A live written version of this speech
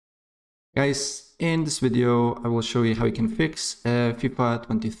Guys, in this video, I will show you how you can fix a FIFA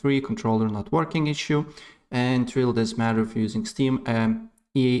 23 controller not working issue. And it really doesn't matter if you're using Steam,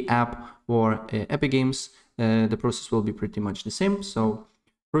 EA app, or Epic Games. The process will be pretty much the same. So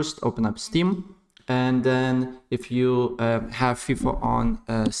first open up Steam. And then if you have FIFA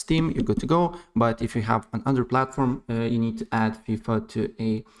on Steam, you're good to go. But if you have another platform, you need to add FIFA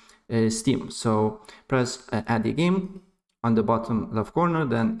to a Steam. So press add a game on the bottom left corner,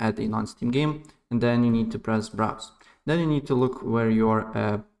 then add a non-Steam game, and then you need to press browse. Then you need to look where your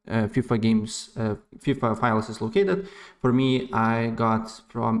FIFA files is located. For me, I got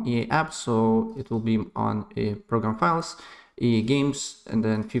from EA app, so it will be on a program files, EA games, and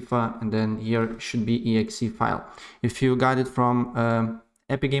then FIFA, and then here should be exe file. If you got it from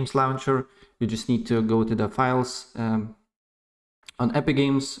Epic Games launcher, you just need to go to the files on Epic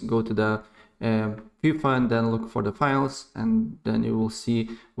Games, go to the FIFA, and then look for the files, and then you will see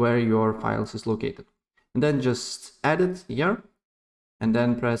where your files is located, and then just add it here, and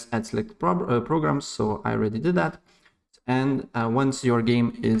then press add select programs. So I already did that. And once your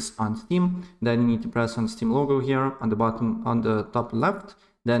game is on Steam, then you need to press on Steam logo here on the bottom, on the top left.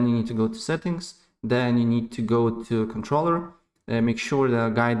 Then you need to go to settings, then you need to go to controller, make sure the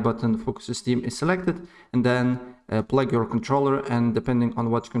guide button focus Steam is selected, and then plug your controller, and depending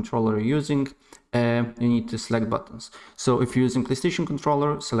on what controller you're using, you need to select buttons. So if you're using PlayStation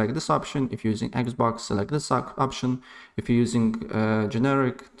controller, select this option. If you're using Xbox, select this option. If you're using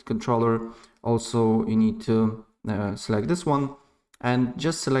generic controller, also you need to select this one, and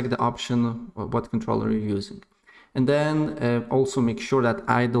just select the option of what controller you're using. And then also make sure that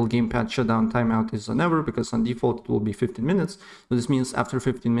idle gamepad shutdown timeout is on ever, because on default it will be 15 minutes. So this means after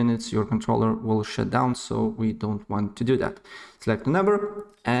 15 minutes your controller will shut down, so we don't want to do that. Select on ever,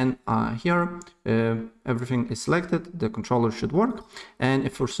 and here everything is selected. The controller should work, and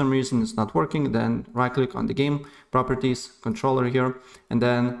if for some reason it's not working, then right click on the game properties, controller here, and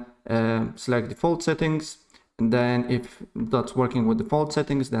then select default settings. And then if that's working with default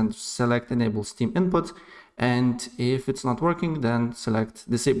settings, then select enable Steam input. And if it's not working, then select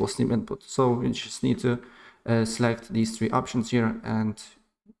disable Steam input. So you just need to select these three options here, and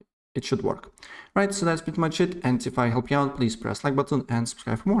it should work. Right, so that's pretty much it. And if I help you out, please press like button and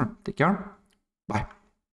subscribe for more. Take care. Bye.